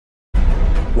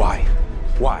Why?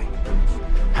 Why?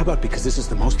 How about because this is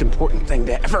the most important thing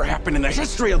to ever happen in the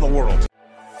history of the world?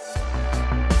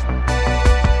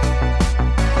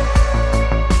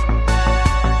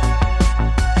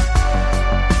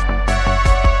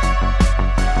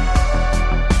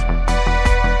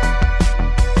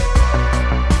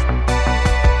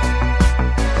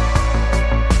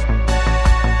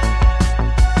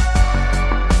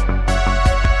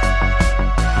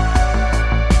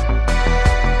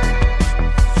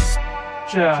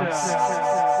 Just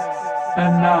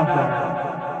another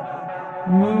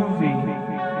movie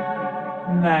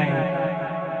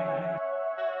night.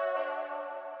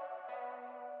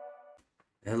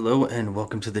 Hello and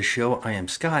welcome to the show. I am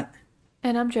Scott.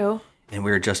 And I'm Joe. And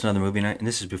we're Just Another Movie Night. And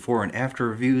this is before and after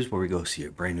reviews where we go see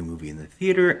a brand new movie in the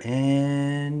theater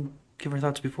and give our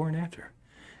thoughts before and after.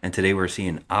 And today we're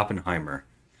seeing Oppenheimer.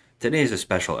 Today is a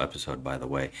special episode, by the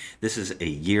way. This is a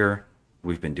year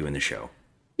we've been doing the show.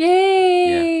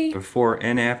 Yay! Yeah, before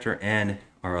and after, and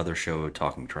our other show,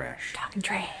 Talking Trash. Talking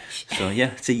trash. So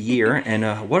yeah, it's a year,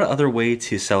 and what other way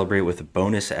to celebrate with a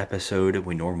bonus episode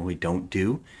we normally don't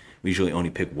do? We usually only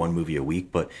pick one movie a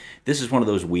week, but this is one of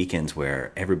those weekends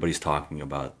where everybody's talking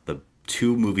about the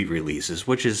 2 movie releases,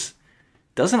 which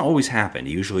doesn't always happen.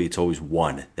 Usually it's always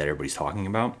one that everybody's talking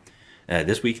about.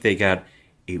 This week they got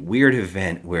a weird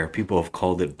event where people have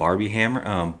called it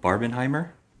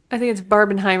Barbenheimer. I think it's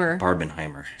Barbenheimer.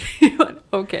 Barbenheimer.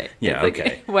 Okay. Yeah, like,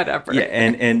 okay. Whatever. Yeah,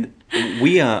 and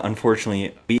we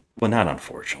unfortunately, well, not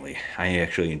unfortunately, I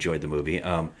actually enjoyed the movie.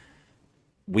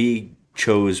 We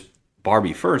chose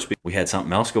Barbie first, but we had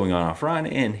something else going on front,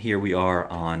 and here we are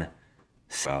on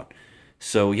about.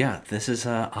 So yeah, this is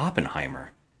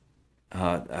Oppenheimer.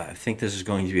 I think this is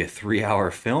going to be a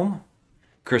 3-hour film.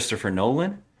 Christopher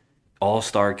Nolan,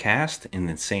 all-star cast, an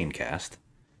insane cast.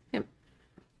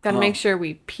 Gotta make sure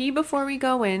we pee before we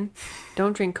go in.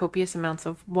 Don't drink copious amounts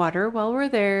of water while we're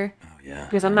there. Oh, yeah.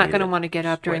 Because I'm not going to want to get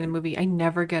up during the movie. I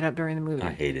never get up during the movie.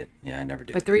 I hate it. Yeah, I never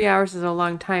do. But 3 hours is a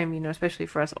long time, especially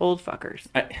for us old fuckers.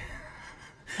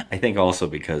 I think also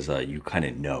because you kind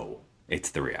of know it's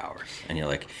 3 hours. And you're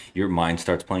like, your mind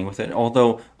starts playing with it.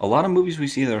 Although a lot of movies we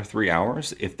see that are 3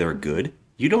 hours, if they're good,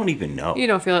 you don't even know. You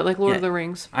don't feel it, like Lord of the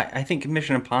Rings. I think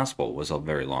Mission Impossible was a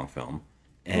very long film.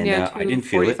 And yeah, I didn't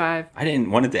feel it. I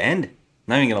didn't want it to end.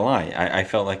 Not even gonna lie. I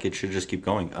felt like it should just keep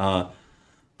going.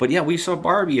 But yeah, we saw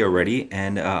Barbie already,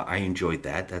 and I enjoyed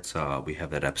that. That's we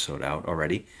have that episode out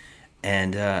already,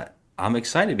 and I'm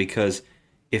excited because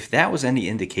if that was any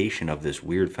indication of this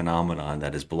weird phenomenon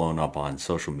that is blown up on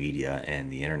social media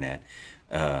and the internet,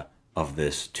 of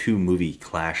this 2 movie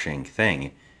clashing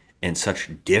thing, and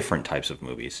such different types of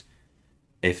movies,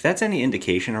 if that's any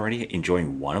indication already,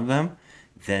 enjoying one of them.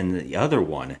 Then the other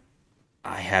one,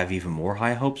 I have even more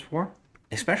high hopes for,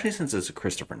 especially since it's a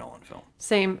Christopher Nolan film.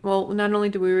 Same. Well, not only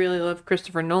do we really love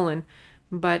Christopher Nolan,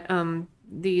 but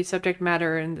the subject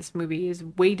matter in this movie is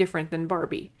way different than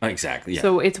Barbie. Exactly, yeah.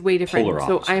 So it's way different. Polar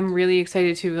so opposites. I'm really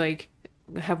excited to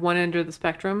have one end of the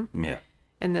spectrum. Yeah.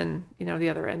 And then, the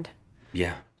other end.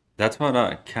 Yeah. That's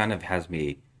what kind of has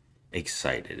me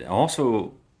excited.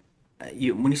 Also,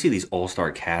 when you see these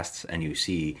all-star casts and you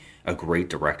see a great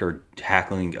director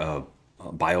tackling a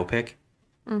biopic,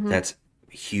 that's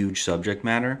huge subject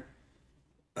matter,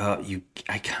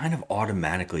 I kind of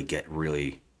automatically get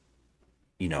really,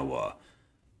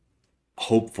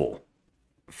 hopeful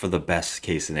for the best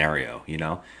case scenario,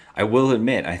 I will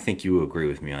admit, I think you agree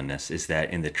with me on this, is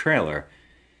that in the trailer,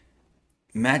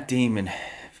 Matt Damon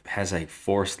has a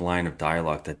forced line of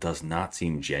dialogue that does not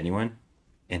seem genuine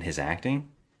in his acting.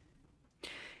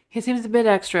 He seems a bit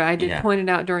extra. I did point it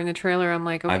out during the trailer. I'm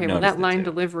like, okay, well, that line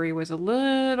delivery was a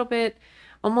little bit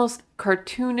almost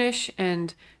cartoonish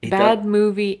and bad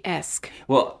movie-esque.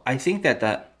 Well, I think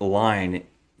that line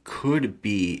could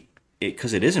be,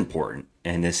 because it is important,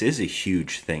 and this is a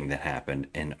huge thing that happened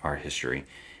in our history.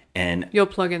 And you'll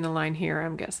plug in the line here,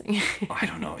 I'm guessing. I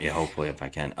don't know. Yeah, hopefully if I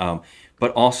can.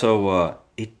 But also,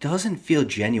 it doesn't feel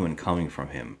genuine coming from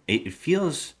him. It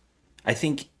feels, I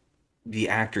think the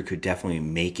actor could definitely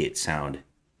make it sound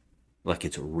like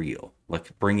it's real,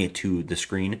 like bring it to the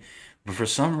screen. But for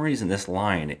some reason, this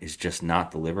line is just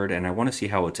not delivered, and I want to see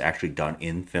how it's actually done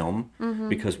in film,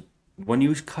 because when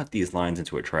you cut these lines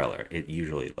into a trailer, it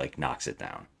usually knocks it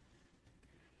down.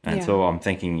 And so I'm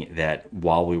thinking that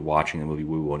while we're watching the movie,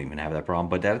 we won't even have that problem.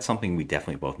 But that's something we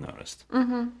definitely both noticed.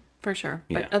 For sure.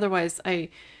 Yeah. But otherwise, I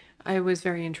was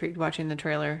very intrigued watching the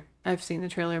trailer. I've seen the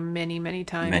trailer many, many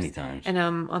times. Many times. And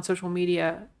on social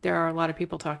media, there are a lot of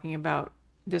people talking about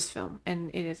this film, and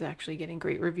it is actually getting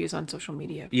great reviews on social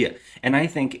media. Yeah, and I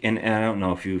think, and I don't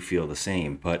know if you feel the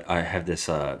same, but I have this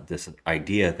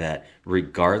idea that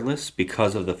regardless,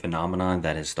 because of the phenomenon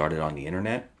that has started on the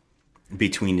internet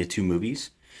between the two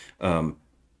movies,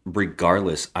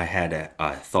 regardless, I had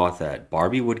a thought that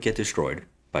Barbie would get destroyed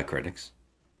by critics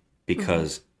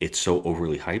because it's so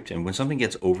overly hyped, and when something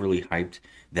gets overly hyped,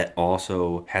 that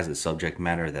also has a subject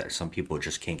matter that some people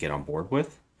just can't get on board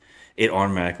with, it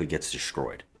automatically gets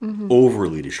destroyed,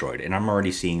 overly destroyed. And I'm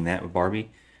already seeing that with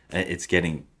Barbie. It's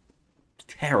getting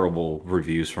terrible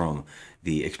reviews from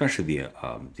especially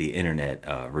the internet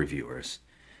reviewers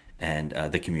and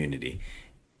the community.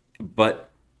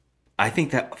 But I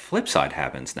think that flip side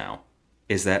happens now,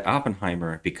 is that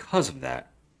Oppenheimer, because of that,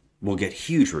 will get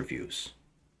huge reviews.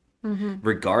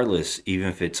 Regardless, even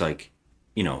if it's like,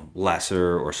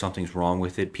 lesser or something's wrong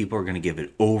with it, people are going to give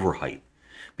it overhype.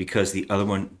 Because the other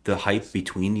one, the hype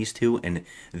between these two and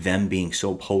them being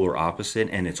so polar opposite,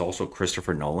 and it's also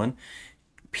Christopher Nolan,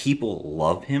 people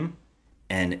love him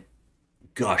and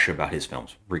gush about his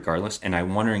films regardless. And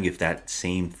I'm wondering if that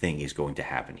same thing is going to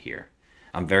happen here.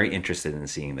 I'm very interested in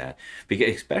seeing that,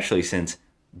 because especially since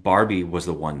Barbie was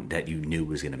the one that you knew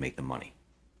was going to make the money.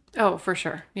 Oh, for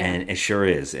sure. Yeah. And it sure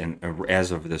is. And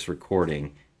as of this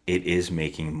recording, it is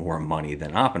making more money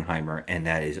than Oppenheimer, and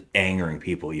that is angering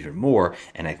people even more.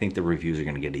 And I think the reviews are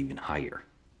going to get even higher.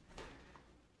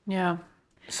 Yeah.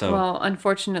 So, well,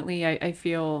 unfortunately, I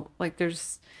feel like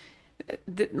there's,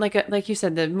 like you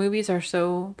said, the movies are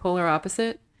so polar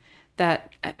opposite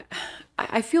that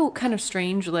I feel kind of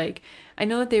strange. Like, I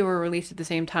know that they were released at the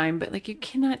same time, but like you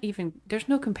cannot even, there's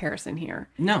no comparison here.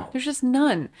 No. There's just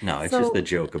none. No, it's just a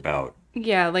joke about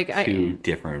two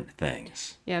different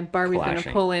things. Yeah, and Barbie's going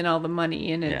to pull in all the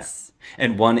money, and it's... Yeah.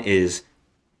 And one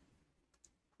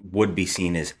would be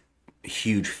seen as a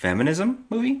huge feminism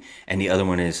movie, and the other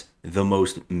one is the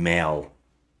most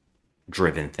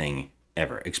male-driven thing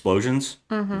ever. Explosions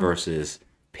versus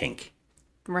Pink.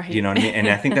 Right. Do you know what I mean? And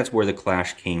I think that's where the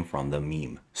clash came from, the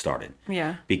meme started.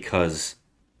 Yeah. Because,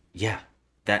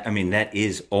 that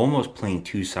is almost playing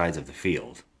two sides of the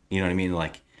field. You know what I mean?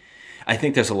 Like, I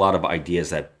think there's a lot of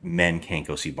ideas that men can't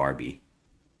go see Barbie,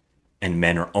 and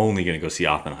men are only going to go see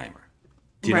Oppenheimer.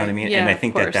 Do you know what I mean? Yeah, and I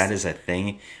think that is a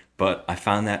thing, but I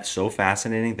found that so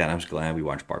fascinating that I was glad we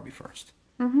watched Barbie first.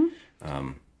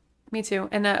 Me too.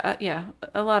 And a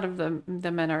lot of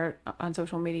the men are on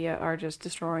social media are just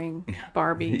destroying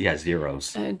Barbie. Yeah,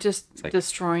 zeros. Just like,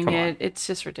 destroying it. It's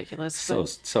just ridiculous. So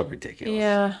ridiculous.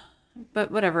 Yeah, but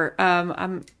whatever.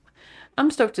 I'm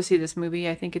stoked to see this movie.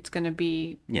 I think it's going to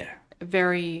be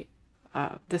very.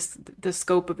 The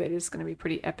scope of it is going to be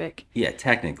pretty epic. Yeah,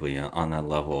 technically on that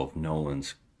level of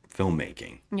Nolan's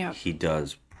filmmaking. Yeah, he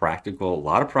does a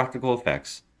lot of practical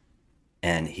effects,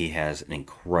 and he has an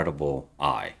incredible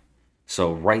eye.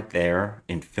 So right there,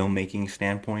 in filmmaking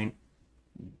standpoint,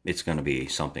 it's going to be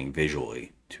something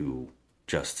visually to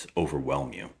just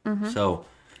overwhelm you. So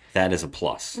that is a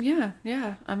plus. Yeah,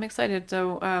 I'm excited.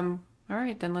 So, all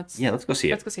right, then let's go see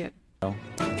it. Let's go see it.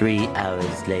 3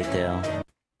 hours later.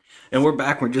 And we're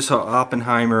back. We just saw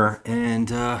Oppenheimer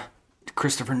and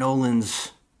Christopher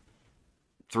Nolan's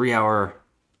 3-hour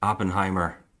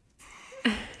Oppenheimer.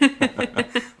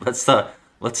 Let's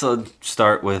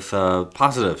start with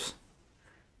positives.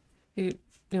 You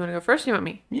want to go first? Or you want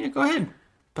me? Yeah, go ahead.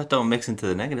 But don't mix into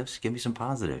the negatives. Give me some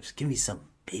positives. Give me something,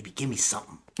 baby. Give me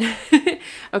something.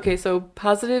 Okay, so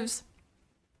positives,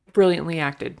 brilliantly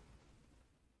acted.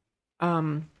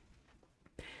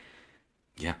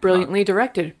 Brilliantly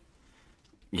directed.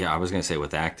 Yeah, I was gonna say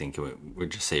with acting,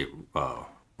 we'd just say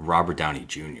Robert Downey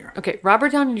Jr. Okay,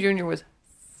 Robert Downey Jr. was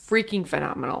freaking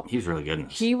phenomenal. He was really good in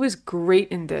this. He was great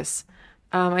in this.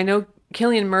 I know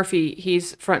Cillian Murphy,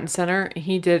 he's front and center.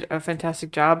 He did a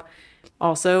fantastic job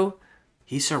also.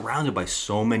 He's surrounded by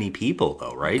so many people,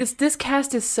 though, right? This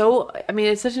cast is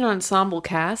it's such an ensemble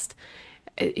cast.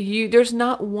 There's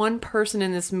not one person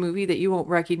in this movie that you won't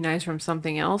recognize from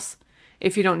something else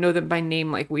if you don't know them by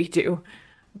name like we do.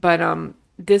 But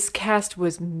this cast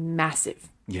was massive.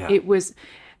 Yeah. It was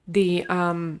the...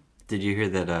 Did you hear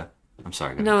that... I'm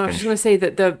sorry. No, I was just going to say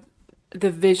that the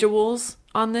visuals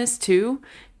on this, too,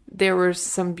 there were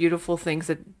some beautiful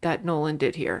things that Nolan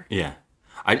did here. Yeah.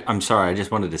 I'm sorry. I just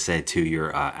wanted to say to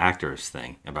your actors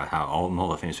thing about how all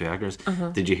the famous actors.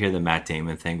 Did you hear the Matt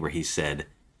Damon thing where he said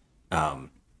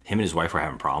him and his wife were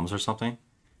having problems or something?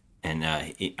 And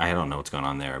I don't know what's going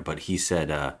on there, but he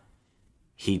said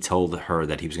he told her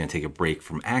that he was going to take a break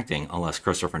from acting unless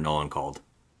Christopher Nolan called.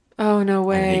 Oh, no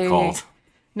way. And he called.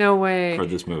 No way. For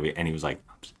this movie. And he was like,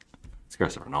 it's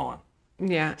Christopher Nolan.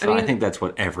 Yeah. So I think that's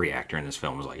what every actor in this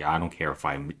film was like. I don't care if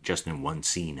I'm just in one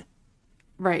scene.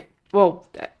 Right. Well,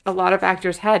 a lot of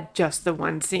actors had just the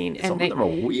one scene, and Some of them are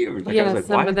weird. Like, I yeah, was like,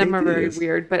 some why of did them they are do very this?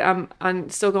 weird. But I'm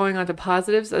still going on to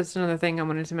positives. That's another thing I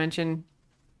wanted to mention.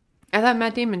 I thought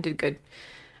Matt Damon did good.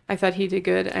 I thought he did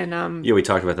good, and Yeah, we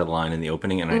talked about that line in the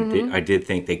opening, and I did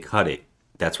think they cut it.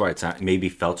 That's why it maybe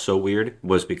felt so weird,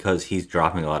 was because he's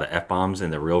dropping a lot of F-bombs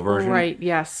in the real version. right,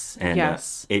 yes, And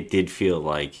yes, it did feel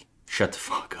like, shut the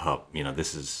fuck up.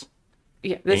 This is...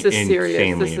 yeah. This is serious.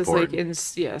 insanely This is like important.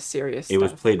 serious. It was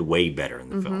stuff. played way better in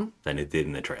the film than it did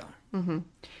in the trailer.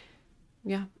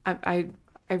 Yeah, I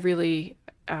really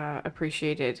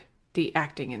appreciated the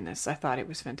acting in this. I thought it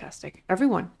was fantastic.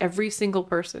 Every single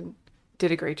person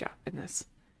did a great job in this.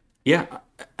 Yeah,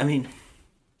 I mean...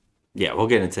 Yeah, we'll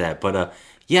get into that. But,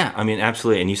 yeah, I mean,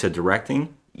 absolutely. And you said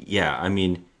directing? Yeah, I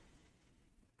mean,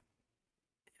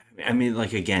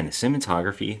 like, again,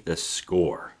 cinematography, the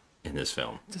score in this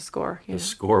film. The score, yeah. The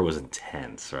score was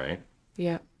intense, right?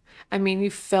 Yeah. I mean,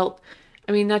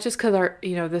 not just because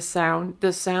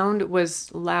the sound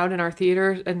was loud in our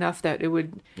theater enough that it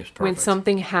would, It was when perfect.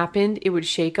 something happened, it would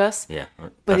shake us. Yeah,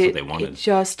 that's But what they wanted.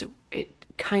 it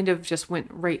kind of just went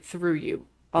right through you.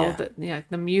 All Yeah.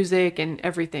 the music and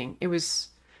everything. It was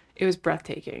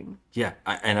breathtaking. Yeah,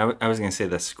 I was going to say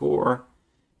the score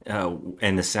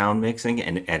and the sound mixing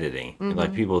and editing.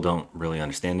 Like, people don't really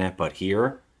understand that, but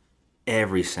here,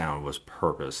 every sound was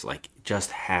purpose. Like,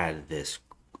 just had this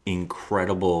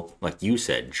incredible, like you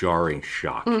said, jarring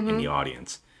shock in the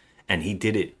audience. And he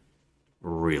did it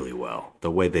really well.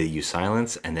 The way they use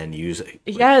silence and then use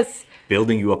Yes.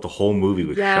 building you up the whole movie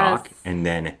with Yes. shock, and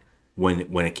then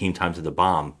when it came time to the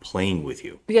bomb, playing with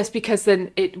you. Yes, because then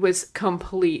it was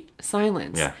complete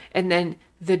silence. Yeah. And then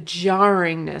the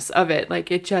jarringness of it,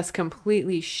 like it just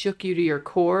completely shook you to your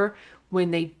core when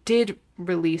they did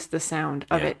release the sound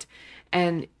of Yeah. it.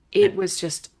 And it was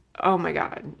just, oh my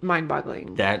God,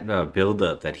 mind-boggling. That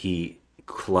build-up that he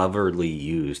cleverly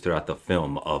used throughout the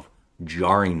film of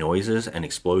jarring noises and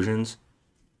explosions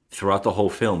throughout the whole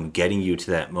film, getting you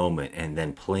to that moment and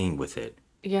then playing with it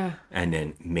Yeah. and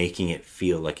then making it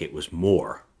feel like it was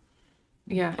more.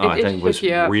 Yeah. I think was shook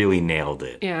you up. really nailed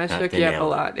it. Yeah, it That- shook they you up a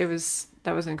nailed it. lot.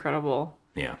 That was incredible.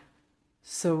 Yeah.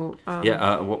 So,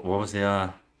 Yeah, what was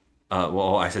the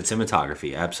well, I said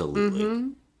cinematography, absolutely.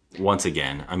 Mm-hmm. Once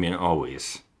again, I mean,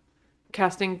 always.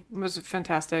 casting was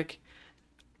fantastic.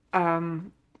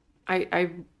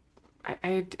 I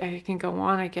can go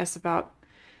on, I guess, about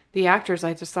the actors.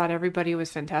 I just thought everybody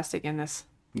was fantastic in this.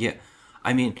 Yeah.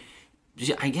 I mean,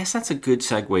 I guess that's a good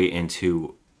segue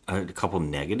into a couple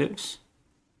negatives.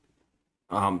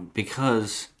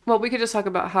 Because Well, we could just talk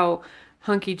about how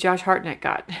hunky Josh Hartnett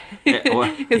got.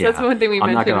 well, Because that's one thing we I'm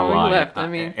not mentioned gonna when we lie. left. I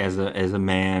mean, as a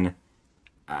man,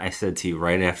 I said to you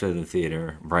right after the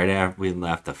theater, right after we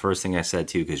left, the first thing I said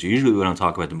to you, because usually we don't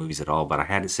talk about the movies at all, but I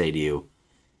had to say to you,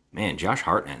 man, Josh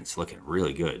Hartnett's looking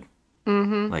really good.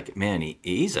 Mm-hmm. Like, man,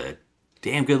 he's a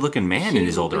damn good looking man in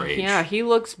his older age. yeah, he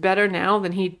looks better now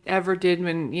than he ever did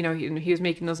when he was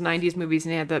making those '90s movies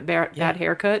and he had that bad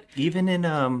haircut. Even in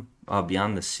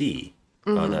Beyond the Sea,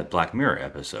 Mm-hmm. that Black Mirror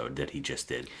episode that he just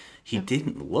did, he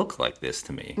didn't look like this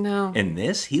to me. No. In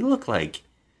this, he looked like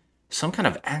some kind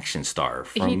of action star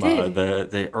from did.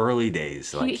 the early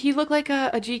days. Like, He looked like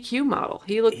a GQ model.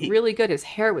 He looked really good. His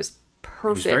hair was he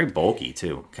perfect. was very bulky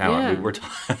too. Kind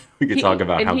Yeah. We could talk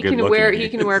about and how he good can looking wear he he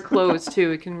can is. wear clothes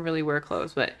too. He can really wear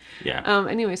clothes. But Yeah.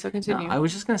 Anyway, so continue. I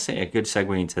was just gonna say a good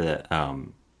segue into the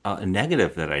a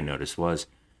negative that I noticed was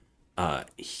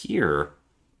here.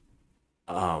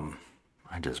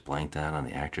 I just blanked out on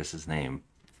the actress's name.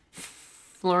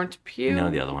 Florence Pugh, No,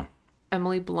 the other one.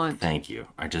 Emily Blunt. Thank you.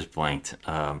 I just blanked.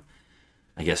 I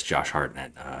guess Josh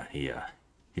Hartnett. He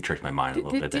tricked my mind a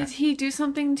little bit there. Did he do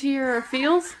something to your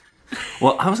feels?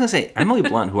 Well, I was gonna say Emily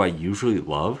Blunt, who I usually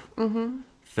love, Mm-hmm.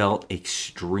 felt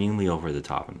extremely over the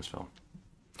top in this film.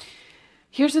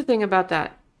 Here's the thing about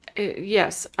that.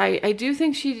 Yes, I do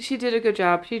think she did a good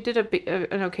job. She did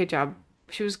an okay job.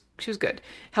 She was good.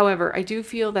 However, I do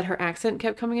feel that her accent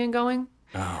kept coming and going.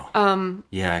 Oh.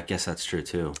 Yeah, I guess that's true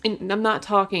too. And I'm not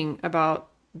talking about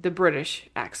the British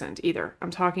accent either.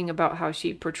 I'm talking about how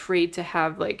she portrayed to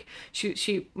have like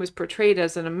she was portrayed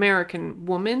as an American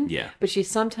woman. Yeah. But she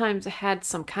sometimes had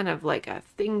some kind of like a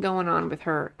thing going on with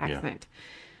her accent.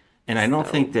 And I don't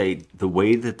think the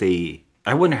way that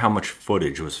I wonder how much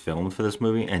footage was filmed for this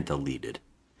movie and deleted.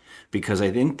 Because I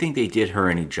didn't think they did her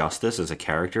any justice as a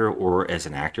character or as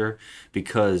an actor,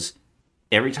 because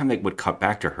every time they would cut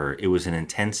back to her, it was an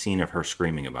intense scene of her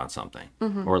screaming about something.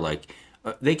 Mm-hmm. Or like,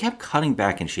 they kept cutting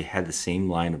back and she had the same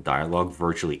line of dialogue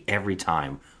virtually every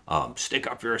time stick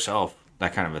up for yourself,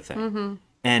 that kind of a thing.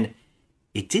 And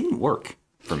it didn't work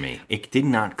for me. It did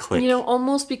not click.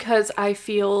 Almost because I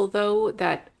feel though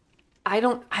that I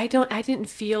didn't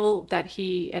feel that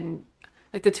he and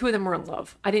like the two of them were in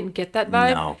love. I didn't get that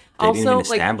vibe. No, they didn't even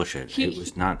establish it. He, it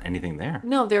was not anything there.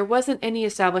 No, there wasn't any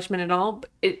establishment at all.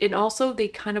 And also they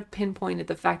kind of pinpointed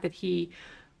the fact that he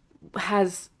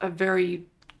has a very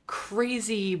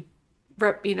crazy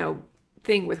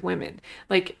thing with women.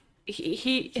 Like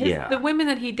the women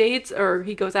that he dates or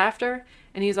he goes after,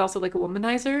 and he's also like a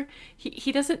womanizer.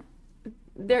 He doesn't.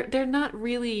 They're not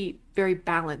really very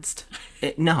balanced.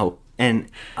 No, and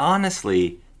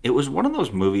honestly, it was one of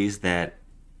those movies that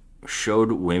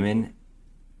showed women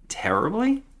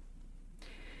terribly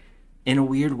in a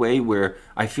weird way, where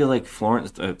I feel like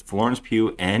Florence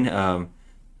Pugh and I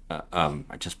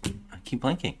keep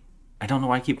blanking. I don't know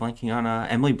why I keep blanking on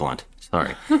Emily Blunt.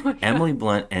 Sorry, Emily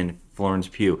Blunt and Florence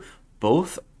Pugh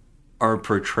both are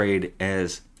portrayed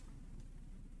as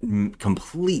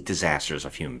complete disasters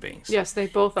of human beings. Yes, they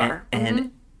both are.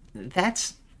 And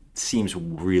that seems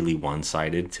really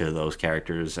one-sided to those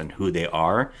characters and who they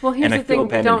are. Well, here's and the I feel thing,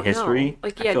 bad we don't in history. know.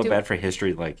 Like, I feel bad for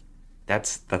history. Like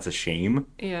that's a shame.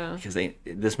 Yeah. Because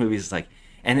this movie is like,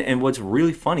 and what's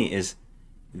really funny is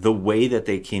the way that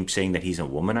they keep saying that he's a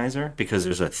womanizer, because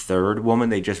there's a third woman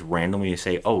they just randomly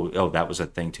say, oh, that was a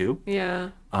thing too. Yeah.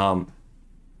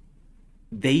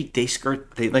 They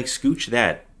scooch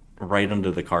that right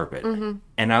under the carpet,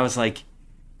 and I was like,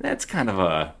 that's kind of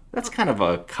a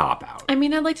cop out. I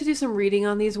mean, I'd like to do some reading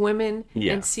on these women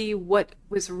Yeah. and see what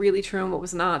was really true and what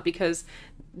was not, because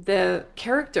the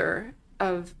character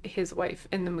of his wife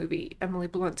in the movie, Emily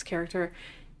Blunt's character,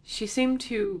 she seemed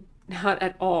to not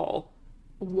at all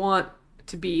want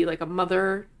to be like a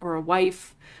mother or a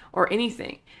wife or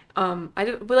anything.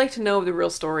 Would like to know the real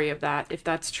story of that, if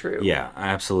that's true. Yeah,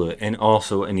 absolutely. And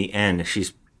also, in the end,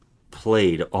 she's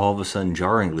played all of a sudden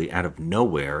jarringly out of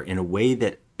nowhere in a way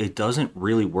that it doesn't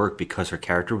really work, because her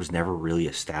character was never really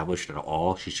established at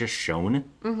all. She's just shown.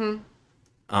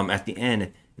 At the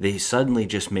end, they suddenly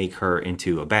just make her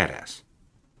into a badass.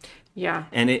 Yeah.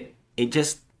 And it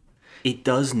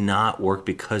does not work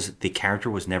because the character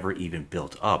was never even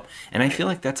built up. And I feel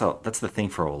like that's the thing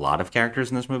for a lot of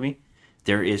characters in this movie.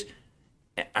 There is,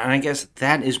 and I guess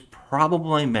that is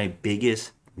probably my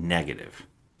biggest negative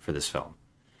for this film,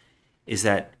 is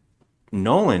that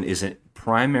Nolan isn't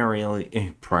primarily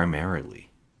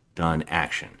done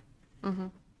action.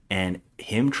 And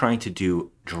him trying to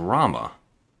do drama,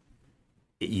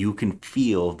 you can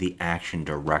feel the action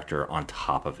director on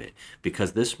top of it,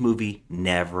 because this movie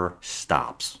never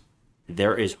stops.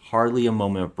 There is hardly a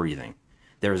moment of breathing.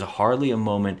 There is hardly a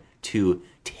moment to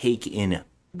take in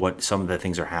what some of the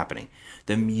things are happening.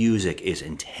 The music is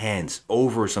intense,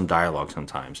 over some dialogue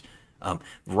sometimes.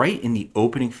 Right in the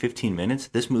opening 15 minutes,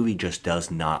 this movie just does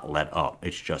not let up.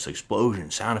 It's just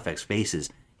explosions, sound effects, faces.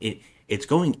 It's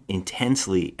going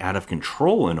intensely out of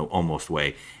control in an almost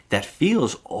way that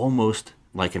feels almost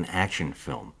like an action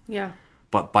film. Yeah.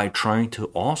 But by trying to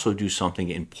also do something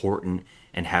important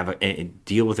and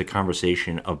deal with a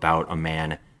conversation about a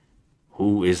man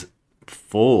who is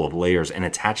full of layers and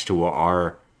attached to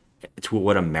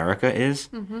what America is,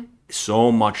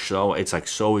 so much so it's like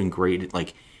so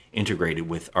integrated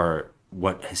with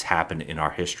what has happened in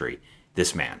our history.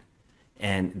 This man,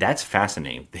 and that's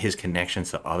fascinating. His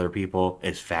connections to other people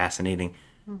is fascinating.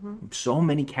 So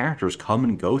many characters come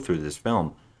and go through this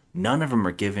film. None of them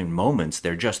are given moments.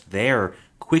 They're just there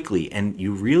quickly, and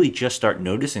you really just start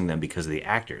noticing them because of the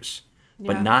actors,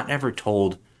 but not ever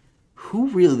told who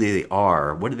really they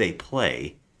are, what do they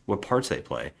play, what parts they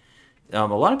play. A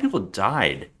lot of people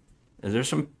died. There's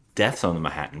some deaths on the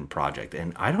Manhattan Project,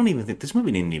 and I don't even think this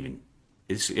movie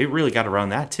it really got around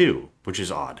that too, which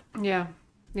is odd. Yeah.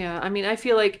 I mean, I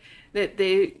feel like that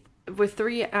with a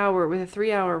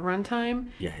 3-hour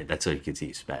runtime. Yeah, that's how you can see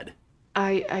he sped.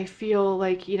 I feel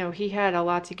like, he had a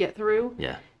lot to get through.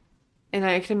 Yeah. And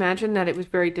I can imagine that it was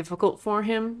very difficult for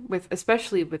him,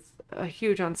 especially with a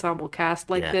huge ensemble cast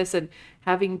like this, and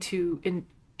having to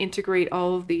integrate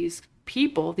all of these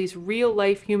people, these real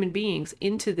life human beings,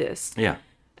 into this. Yeah.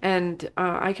 And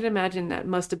I can imagine that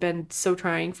must have been so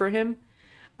trying for him.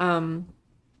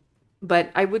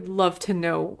 But I would love to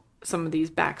know some of these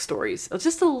backstories,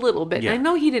 just a little bit. Yeah. I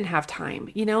know he didn't have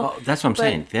time, Oh, that's what I'm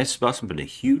saying. This must have been a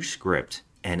huge script,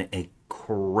 and a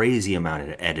crazy amount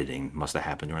of editing must have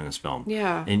happened during this film.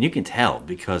 Yeah. And you can tell,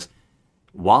 because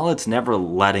while it's never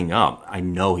letting up, I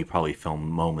know he probably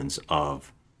filmed moments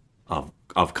of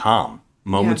calm,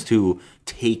 moments to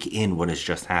take in what has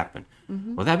just happened.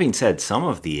 With that being said, some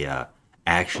of the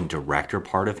action director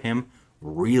part of him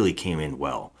really came in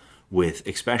well.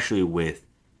 especially with,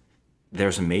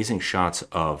 there's amazing shots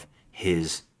of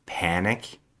his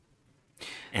panic.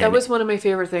 And That was one of my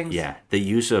favorite things. yeah, the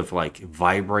use of like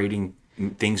vibrating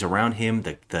things around him,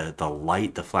 the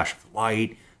light, the flash of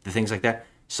light, the things like that.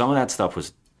 Some of that stuff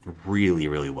was really,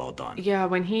 really well done. Yeah,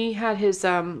 when he had his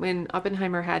when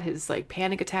Oppenheimer had his like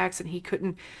panic attacks and he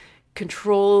couldn't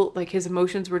control, like his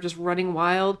emotions were just running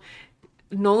wild,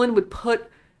 Nolan would put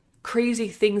crazy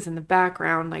things in the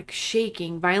background, like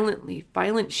shaking,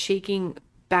 violent shaking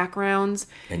backgrounds,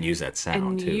 And use that sound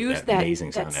and too. use That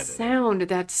amazing sound that editing. sound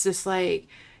that's just like,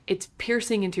 it's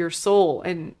piercing into your soul,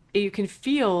 and you can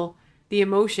feel the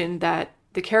emotion that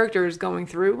the character is going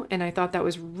through, and I thought that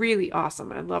was really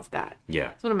awesome. I love that.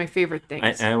 Yeah. It's one of my favorite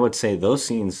things. I would say those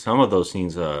scenes, some of those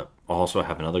scenes also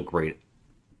have another great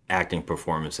acting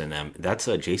performance in them. That's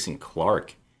Jason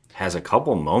Clarke has a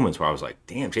couple moments where I was like,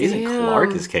 damn, Jason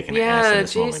Clarke is kicking ass in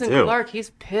this moment too. Jason Clarke, he's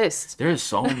pissed. There's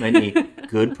so many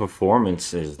good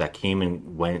performances that came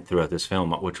and went throughout this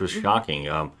film, which was shocking.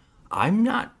 I'm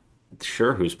not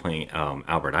sure who's playing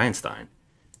Albert Einstein.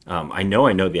 I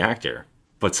know the actor,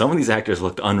 but some of these actors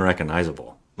looked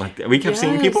unrecognizable. Like we kept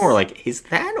seeing people who were like, "Is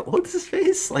that what's his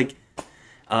face?" Like,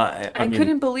 I mean,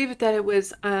 couldn't believe it that it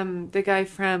was the guy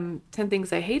from 10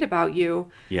 Things I Hate About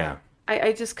You. yeah.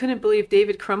 I just couldn't believe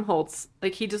David Krumholtz.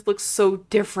 Like, he just looks so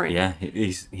different. Yeah,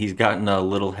 he's gotten a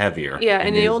little heavier. Yeah, in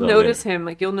and his, you'll notice him.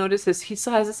 Like, you'll notice he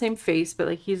still has the same face, but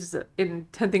like he's in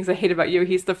 10 Things I Hate About You.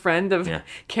 He's the friend of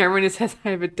Cameron who says, "I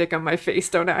have a dick on my face,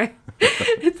 don't I?"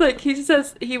 It's like he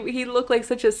says he looked like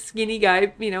such a skinny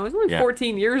guy. You know, it was only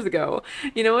 14 years ago.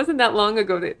 You know, it wasn't that long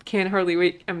ago that Can't Hardly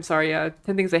Wait. I'm sorry, 10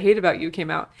 Things I Hate About You came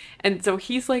out, and so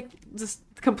he's like just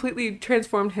completely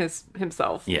transformed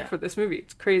himself for this movie.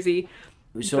 It's crazy.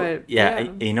 So But,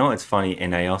 you know what's funny,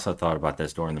 and I also thought about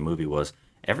this during the movie, was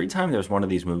every time there's one of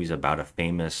these movies about a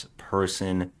famous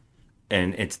person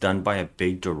and it's done by a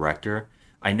big director,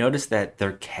 I noticed that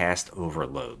their cast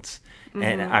overloads.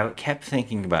 And I kept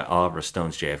thinking about Oliver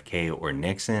Stone's JFK or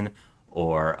Nixon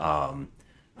or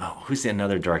who's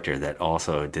another director that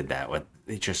also did that with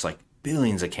just like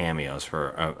billions of cameos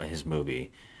for his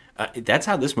movie. That's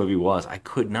how this movie was. I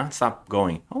could not stop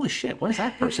going, holy shit, what is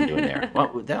that person doing there?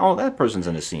 Well, that person's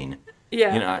in the scene.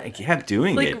 Yeah. You know, I kept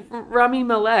doing Like it. Rami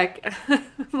Malek. I'm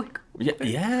like,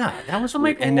 Yeah, that was I'm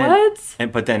weird. like, And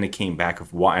what? But then it came back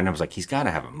of why, and I was like, he's got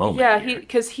to have a moment. yeah, here.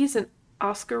 because he's an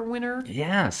Oscar winner.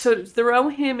 Yes. So to throw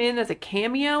him in as a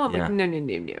cameo, I'm Yeah. like, no,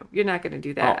 you're not going to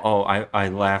do that. I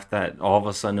laughed at all of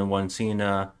a sudden in one scene.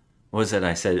 What was it?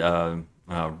 I said,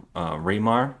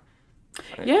 Raymar.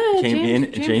 Yeah,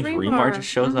 James James Remar just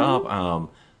shows up.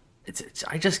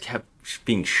 I just kept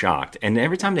being shocked, and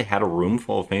every time they had a room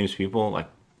full of famous people, like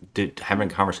having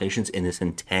conversations in this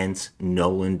intense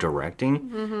Nolan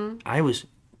directing, I was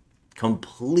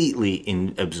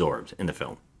completely absorbed in the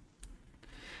film.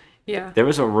 Yeah. There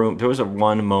was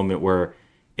one moment where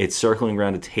it's circling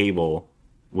around a table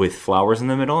with flowers in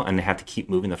the middle, and they have to keep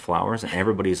moving the flowers, and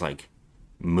everybody's like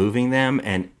moving them,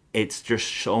 and it's just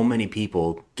so many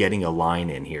people getting a line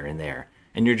in here and there.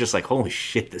 And you're just like, holy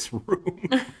shit, this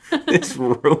room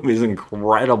is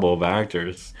incredible of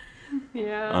actors.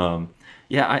 Yeah.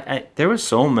 I there was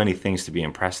so many things to be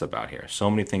impressed about here. So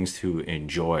many things to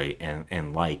enjoy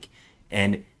and like.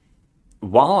 And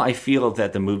while I feel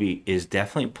that the movie is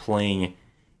definitely playing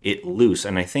it loose,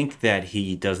 and I think that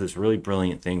he does this really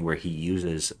brilliant thing where he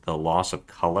uses the loss of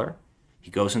color. He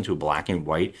goes into black and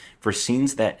white for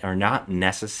scenes that are not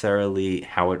necessarily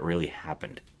how it really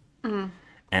happened. And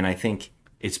I think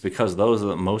it's because those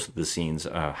are most of the scenes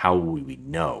how we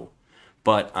know.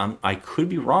 But I could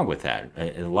be wrong with that.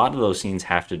 A lot of those scenes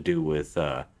have to do with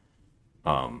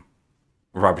Robert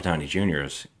Downey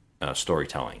Jr.'s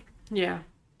storytelling. Yeah.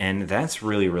 And that's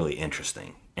really, really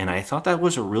interesting. And I thought that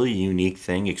was a really unique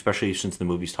thing, especially since the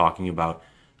movie's talking about,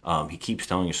 he keeps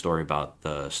telling a story about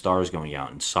the stars going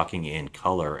out and sucking in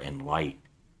color and light.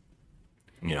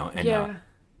 You know, and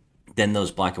then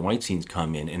those black and white scenes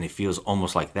come in, and it feels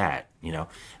almost like that, you know.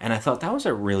 And I thought that was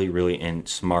a really, really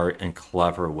smart and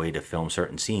clever way to film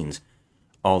certain scenes.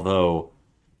 Although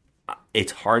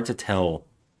it's hard to tell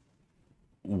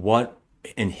what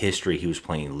in history he was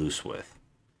playing loose with.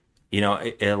 You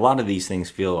know, a lot of these things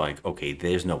feel like, okay,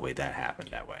 there's no way that happened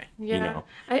that way. Yeah. You know?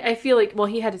 I feel like, well,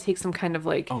 he had to take some kind of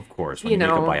like, Of course, when you make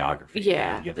a biography,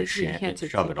 yeah, you have to he had to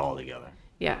shove it all together.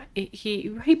 Yeah,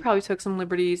 he probably took some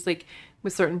liberties like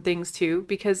with certain things too,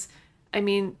 because I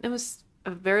mean it was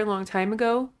a very long time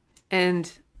ago,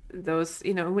 and those,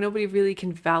 you know, nobody really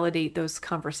can validate those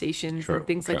conversations and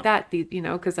things like that. You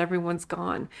know, because everyone's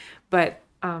gone. But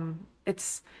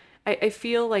I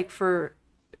feel like for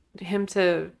him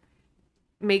to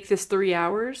make this 3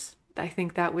 hours, I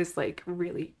think that was like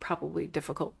really probably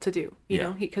difficult to do, you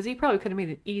know, because he probably could have made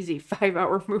an easy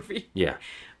 5-hour movie. Yeah.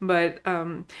 But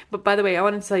by the way, I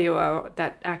want to tell you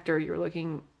that actor you're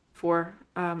looking for,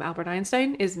 Albert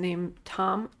Einstein, is named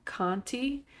Tom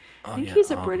Conti. I think he's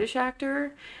a British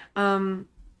actor.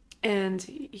 And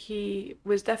he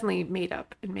was definitely made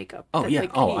up in makeup. Oh, yeah.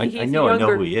 Like, I know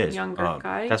who he is. Younger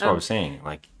guy. That's what I was saying.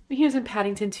 Like, he was in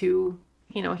Paddington 2.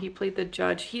 You know, he played the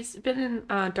judge. He's been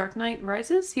in Dark Knight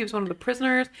Rises. He was one of the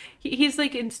prisoners. He's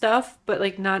like in stuff, but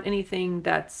like not anything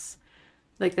that's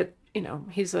like that. You know,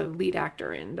 he's a lead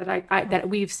actor in that that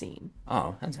we've seen.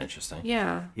 Oh, that's interesting.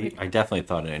 Yeah, I definitely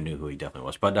thought I knew who he definitely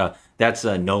was, but that's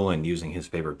Nolan using his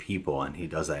favorite people, and he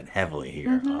does that heavily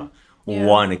here.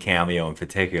 One cameo in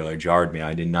particular jarred me.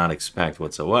 I did not expect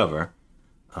whatsoever.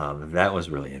 That was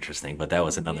really interesting, but that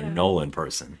was another Nolan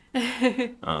person.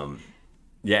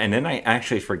 Yeah, and then I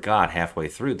actually forgot halfway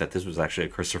through that this was actually a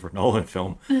Christopher Nolan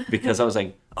film because I was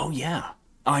like, oh yeah.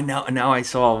 Oh, now I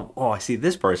saw, I see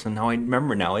this person. Now I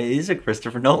remember now it is a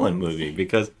Christopher Nolan movie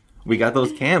because we got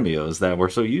those cameos that we're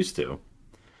so used to.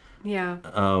 Yeah.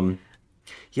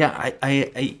 Yeah,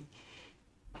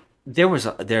 there's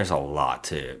a lot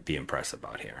to be impressed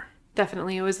about here.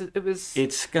 Definitely. It was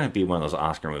It's going to be one of those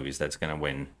Oscar movies that's going to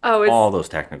win it's all those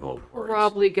technical awards.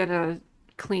 probably gonna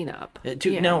clean up.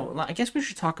 Now, I guess we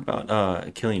should talk about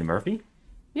Cillian Murphy.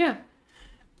 Yeah.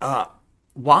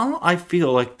 While I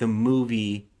feel like the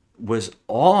movie was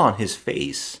all on his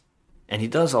face, and he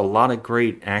does a lot of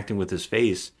great acting with his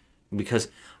face, because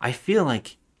I feel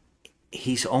like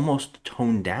he's almost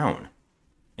toned down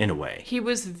in a way. He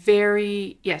was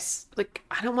very, like,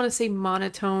 I don't want to say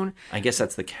monotone. I guess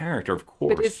that's the character, of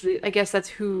course. But I guess that's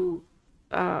who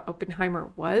Oppenheimer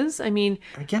was. I mean,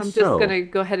 I guess I'm just so. going to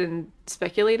go ahead and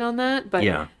speculate on that. But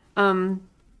yeah,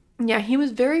 he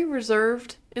was very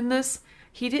reserved in this.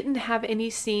 He didn't have any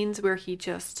scenes where he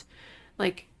just,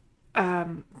 like,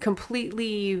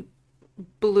 completely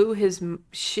blew his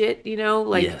shit, you know?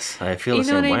 Like, yes, I feel the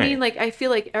same way. You know what I mean? Like, I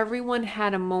feel like everyone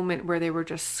had a moment where they were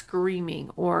just screaming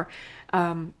or,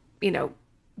 you know,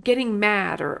 getting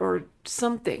mad or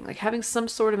something. Like, having some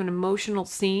sort of an emotional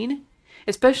scene,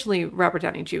 especially Robert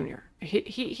Downey Jr.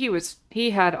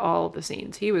 He had all the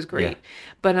scenes. He was great. Yeah.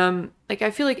 But, like,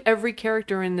 I feel like every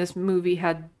character in this movie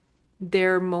had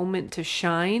their moment to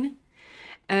shine.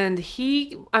 And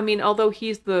although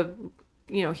he's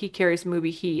he carries the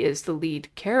movie, he is the lead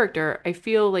character, I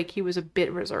feel like he was a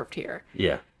bit reserved here.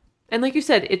 Yeah. And like you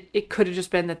said, it could have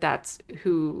just been that's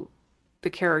who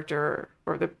the character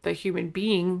or the human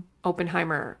being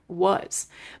Oppenheimer was.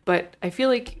 But I feel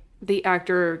like the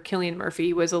actor Cillian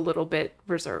Murphy was a little bit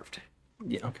reserved.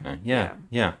 Yeah. Okay. Yeah.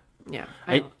 Yeah. Yeah,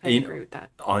 I agree with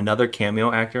that. Another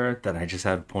cameo actor that I just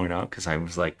had to point out because I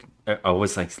was like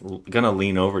gonna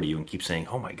lean over to you and keep saying,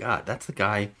 "Oh my God, that's the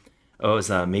guy." Oh, it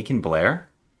was Macon Blair.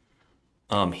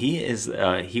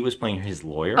 He was playing his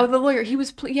lawyer. Oh, the lawyer. He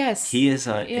was yes. He is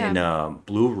in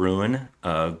Blue Ruin,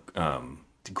 the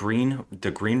Green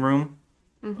Room,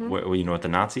 where you know with the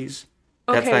Nazis.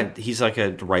 Okay. He's like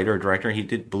a writer director. He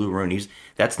did Blue Ruin.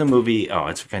 That's the movie. Oh,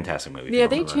 it's a fantastic movie. Yeah,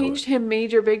 they changed him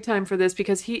big time for this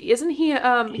because he's a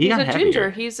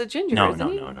ginger. He's a ginger. No.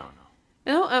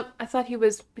 No, I thought he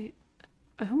was. Who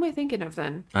am I thinking of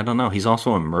then? I don't know. He's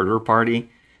also in Murder Party.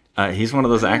 He's one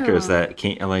of those actors that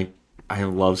can't like. I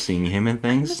love seeing him in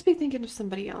things. I must be thinking of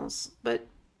somebody else, but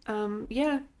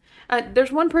yeah.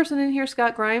 There's one person in here,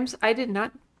 Scott Grimes. I did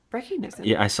not recognize him.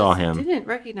 Yeah, I saw him. I didn't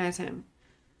recognize him.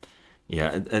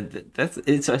 Yeah,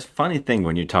 it's a funny thing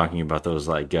when you're talking about those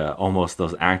like almost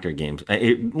those actor games.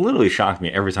 It literally shocked me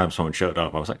every time someone showed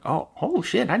up. I was like, oh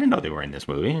shit, I didn't know they were in this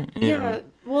movie. Yeah.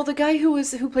 Well, the guy who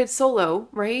played Solo,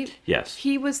 right? Yes.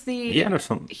 He was the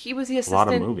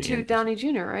assistant to Downey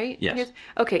Jr., right? Yes.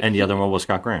 Okay. And the other one was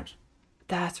Scott Grimes.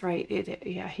 That's right.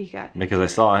 He got.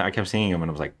 Because I kept seeing him and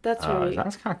I was like, that's right. Is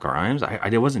that Scott Grimes? I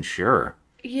wasn't sure.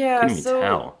 Yeah. Couldn't even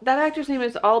tell. That actor's name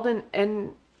is Alden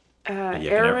and.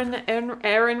 Aaron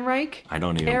Reich. I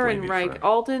don't even Aaron believe Reich.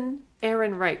 Alden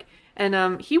Ehrenreich,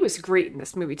 and he was great in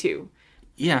this movie too.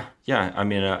 Yeah. I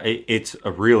mean, it's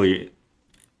a really,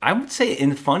 I would say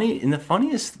in the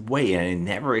funniest way. I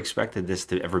never expected this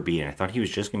to ever be, and I thought he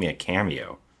was just gonna be a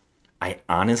cameo. I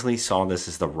honestly saw this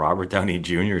as the Robert Downey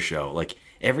Jr. show. Like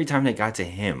every time they got to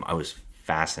him, I was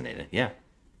fascinated. Yeah.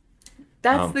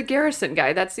 That's the Garrison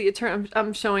guy. That's the attorney.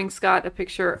 I'm showing Scott a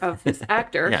picture of this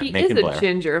actor. Yeah, he Macon is Blair. a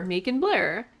ginger. Macon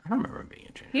Blair. I don't remember him being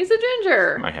a ginger. He's a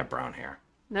ginger. He might have brown hair.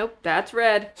 Nope, that's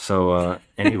red. So,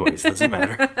 anyways, doesn't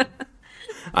matter.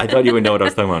 I thought you would know what I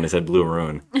was talking about when I said Blue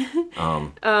Ruin.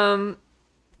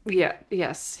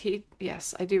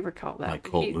 Yes, I do recall that. Like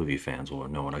cult movie fans will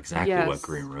know exactly Yes. what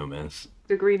Green Room is.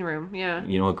 The Green Room, yeah.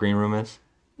 You know what Green Room is?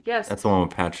 Yes. That's the one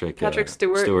with Patrick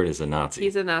Stewart. Stewart is a Nazi.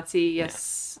 He's a Nazi,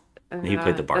 yes. And, He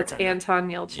played the that's bartender. Anton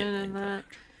Yelchin in that.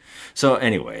 So,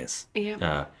 anyways,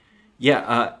 Yeah.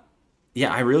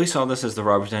 I really saw this as the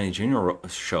Robert Downey Jr.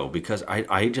 show because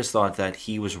I just thought that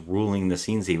he was ruling the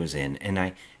scenes he was in, and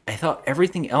I thought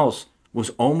everything else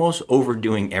was almost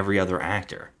overdoing every other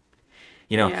actor.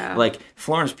 You know, Yeah. like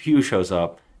Florence Pugh shows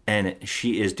up and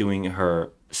she is doing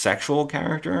her sexual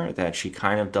character that she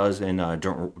kind of does in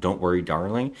Don't Worry,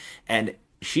 Darling, and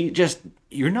she just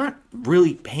you're not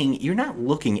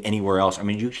looking anywhere else. I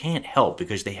mean, you can't help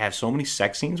because they have so many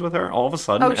sex scenes with her all of a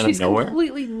sudden out she's of nowhere,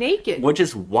 completely naked. which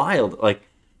is wild. Like,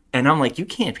 and I'm like, you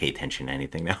can't pay attention to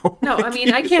anything now. No, I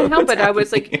mean, I can't help it. I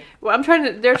was like, well,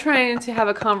 they're trying to have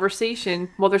a conversation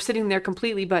while they're sitting there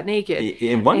completely butt naked.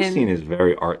 In one And scene is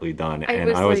very artly done, and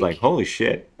was I was like- like, holy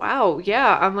shit, wow,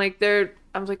 yeah. I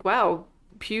was like, wow,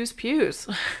 pews. pews.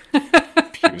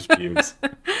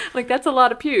 Like, that's a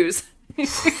lot of pews.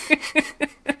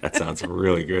 That sounds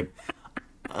really good.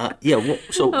 Yeah, well,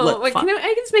 so I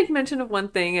can just make mention of one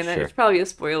thing, and Sure. it's probably a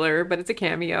spoiler, but it's a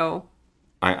cameo.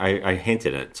 I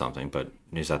hinted at something, but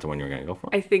is that the one you're going to go for?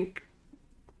 I think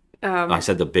I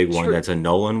said the big one that's a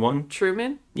Nolan one.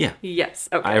 Truman. Yeah. Yes.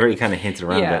 Okay. I already kind of hinted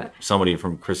around Yeah. that somebody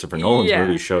from Christopher Nolan's Yeah.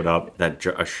 movie showed up. That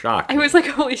a shock. I was like,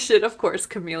 holy shit! Of course,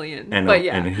 Chameleon. and but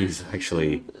yeah, and he's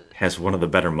actually has one of the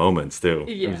better moments too.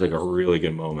 It was like a Yes. really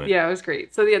good moment. yeah, it was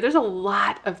great. So yeah, there's a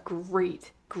lot of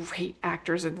great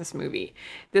actors in this movie.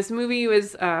 This movie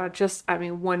was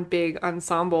one big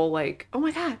ensemble. Like, oh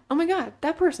my god,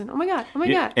 that person. Oh my god,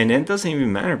 Yeah, and it doesn't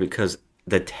even matter because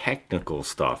the technical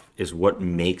stuff is what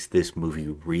makes this movie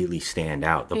really stand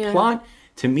out. The Yeah. plot,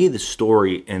 to me, the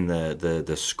story and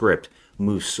the script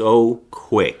move so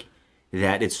quick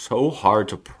that it's so hard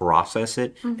to process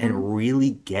it and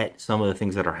really get some of the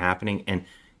things that are happening.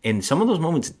 And some of those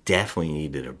moments definitely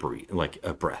needed a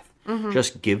breath.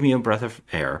 Just give me a breath of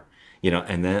air,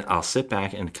 and then I'll sit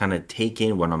back and kind of take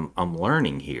in what I'm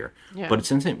learning here. Yeah. But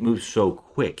since it moves so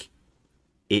quick,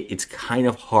 it's kind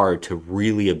of hard to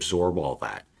really absorb all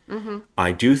that.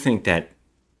 I do think that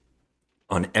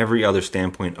on every other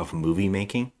standpoint of movie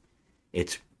making,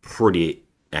 it's pretty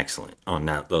excellent on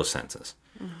those senses.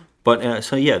 But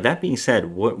so yeah, that being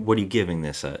said, what are you giving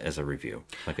this as a review,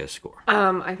 like a score?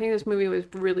 I think this movie was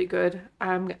really good.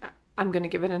 I'm gonna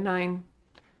give it a 9.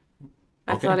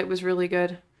 I Okay. thought it was really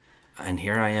good. And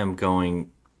here I am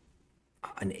going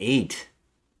an 8.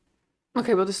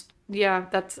 Okay, well,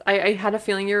 I had a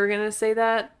feeling you were gonna say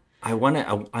that.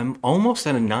 I'm almost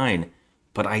at a 9,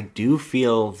 but I do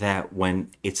feel that when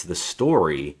it's the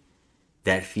story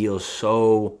that feels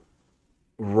so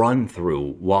run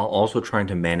through while also trying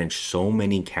to manage so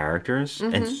many characters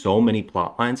and so many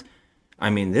plot lines. I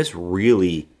mean, this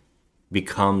really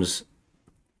becomes.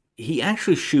 He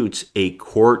actually shoots a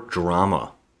court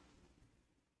drama.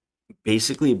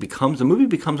 Basically, the movie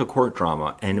becomes a court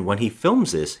drama, and when he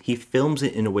films this, he films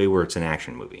it in a way where it's an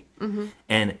action movie.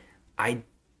 And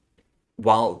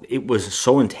while it was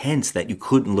so intense that you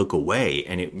couldn't look away,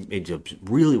 and it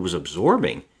really was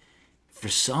absorbing, for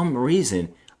some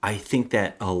reason, I think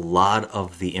that a lot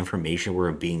of the information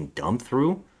we're being dumped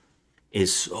through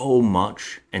is so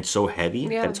much and so heavy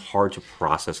Yeah. that it's hard to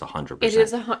process 100%. It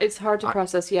is. It's hard to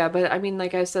process, yeah. But I mean,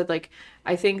 like I said,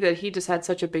 I think that he just had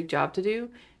such a big job to do.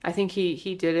 I think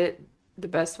he did it the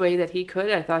best way that he could.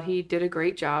 I thought he did a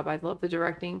great job. I love the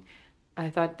directing. I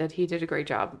thought that he did a great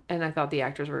job, and I thought the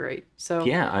actors were great. So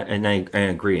Yeah, I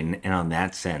agree. And on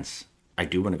that sense, I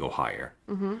do want to go higher.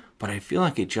 But I feel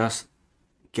like it just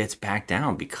gets back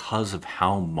down because of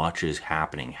how much is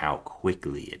happening, how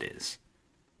quickly it is.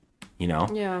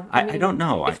 yeah, I mean, don't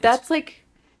know. if that's like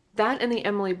that and the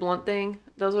Emily Blunt thing.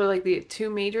 Those are like the two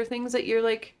major things that you're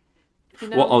like.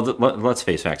 Let's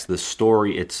face facts. The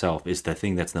story itself is the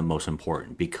thing that's the most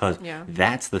important because Yeah.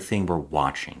 that's the thing we're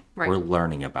watching, Right. we're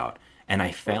learning about. And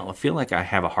I feel like I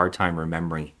have a hard time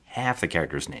remembering half the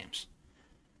characters' names.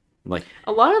 Like,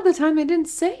 A lot of the time, they didn't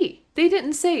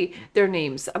say their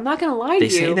names. I'm not gonna lie to they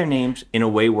you. say their names in a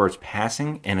way where it's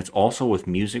passing and it's also with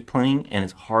music playing and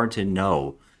it's hard to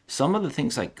know. Some of the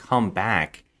things that come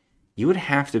back, you would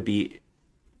have to be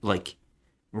like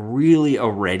really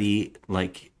already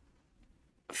like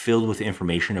filled with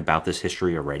information about this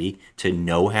history already to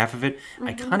know half of it.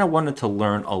 I kind of wanted to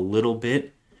learn a little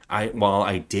bit. While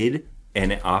I did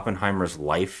in Oppenheimer's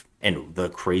life and the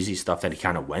crazy stuff that he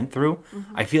kind of went through,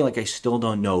 I feel like I still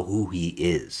don't know who he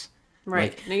is.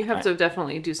 Right. Like, Now you have to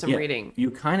definitely do some reading.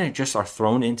 you kind of just are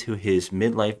thrown into his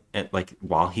midlife, like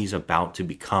while he's about to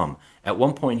become. At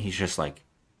one point, he's just like,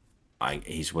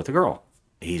 he's with a girl,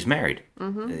 he's married,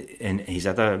 and he's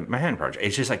at the Manhattan Project.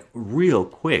 It's just like real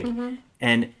quick,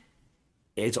 and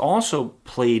it's also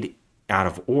played out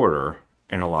of order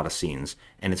in a lot of scenes,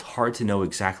 and it's hard to know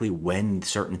exactly when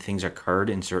certain things occurred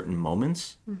in certain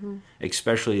moments,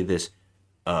 especially this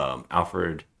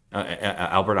Albert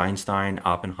Einstein,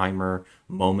 Oppenheimer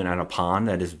moment at a pond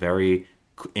that is very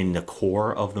in the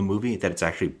core of the movie, that it's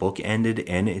actually bookended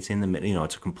and it's in the,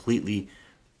 it's completely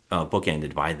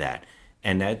bookended by that.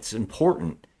 And that's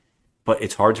important, but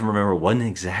it's hard to remember when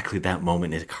exactly that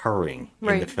moment is occurring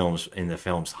in the film's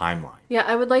timeline. Yeah,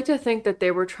 I would like to think that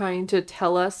they were trying to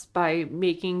tell us by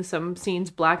making some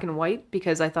scenes black and white,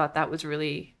 because I thought that was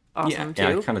really awesome too.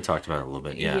 Yeah, I kind of talked about it a little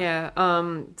bit. Yeah.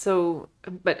 So,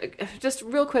 but just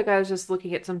real quick, I was just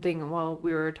looking at something while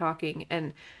we were talking,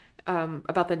 and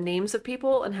about the names of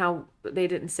people and how they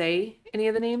didn't say any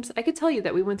of the names. I could tell you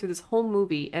that we went through this whole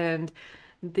movie, and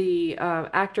the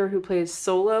actor who plays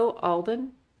Solo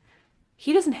Alden,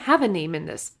 he doesn't have a name in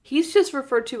this. He's just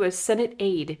referred to as Senate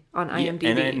aide on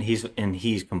IMDb. And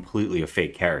he's completely a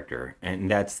fake character,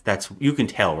 and that's you can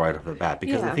tell right off the bat,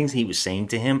 because the things he was saying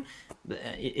to him,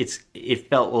 it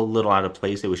felt a little out of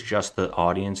place. It was just the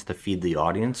audience to feed the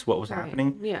audience what was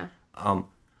happening. Yeah.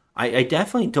 I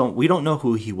definitely don't. We don't know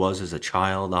who he was as a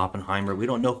child, Oppenheimer. We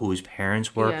don't know who his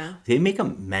parents were. Yeah. They make a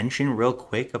mention real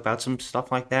quick about some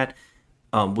stuff like that.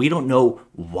 We don't know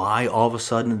why all of a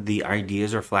sudden the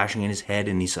ideas are flashing in his head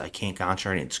and he's like, I can't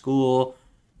concentrate in school.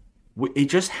 It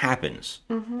just happens.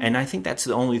 And I think that's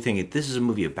the only thing. This is a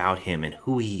movie about him and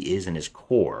who he is in his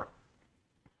core.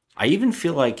 I even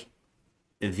feel like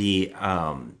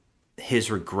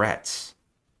his regrets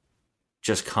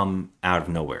just come out of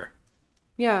nowhere.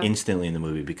 Yeah. Instantly in the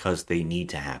movie, because they need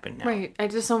to happen now. Right. I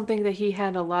just don't think that he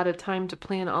had a lot of time to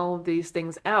plan all of these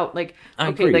things out. Like, I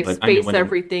okay, agree, like but I mean, space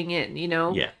everything in,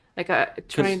 Yeah. Like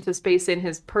trying to space in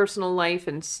his personal life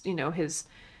and,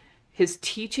 his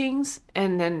teachings,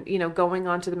 and then, going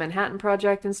on to the Manhattan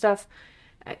Project and stuff.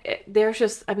 There's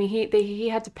just, I mean, he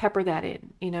had to pepper that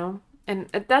in, and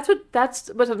that's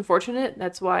what's unfortunate.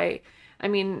 That's why, I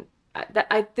mean,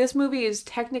 this movie is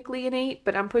technically an 8,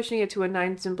 but I'm pushing it to a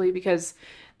 9 simply because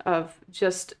of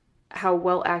just how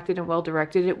well acted and well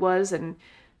directed it was, and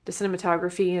the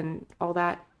cinematography and all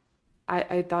that.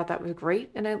 I thought that was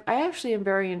great, and I actually am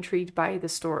very intrigued by the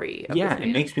story.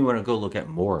 It makes me want to go look at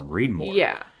more and read more.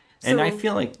 Yeah. And I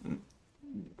feel like,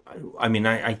 I mean,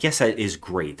 I guess that is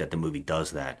great that the movie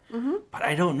does that. But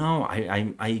I don't know.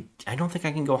 I don't think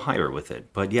I can go higher with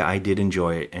it. But yeah, I did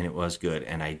enjoy it, and it was good.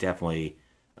 And I definitely,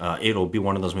 it'll be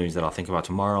one of those movies that I'll think about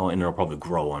tomorrow, and it'll probably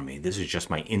grow on me. This is just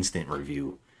my instant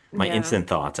review, my instant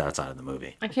thoughts outside of the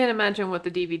movie. I can't imagine what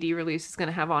the DVD release is going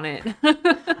to have on it.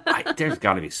 There's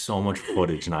got to be so much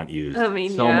footage not used. I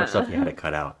mean, so much stuff you had to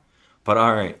cut out. But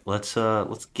all right, let's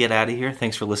get out of here.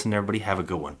 Thanks for listening, everybody. Have a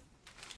good one.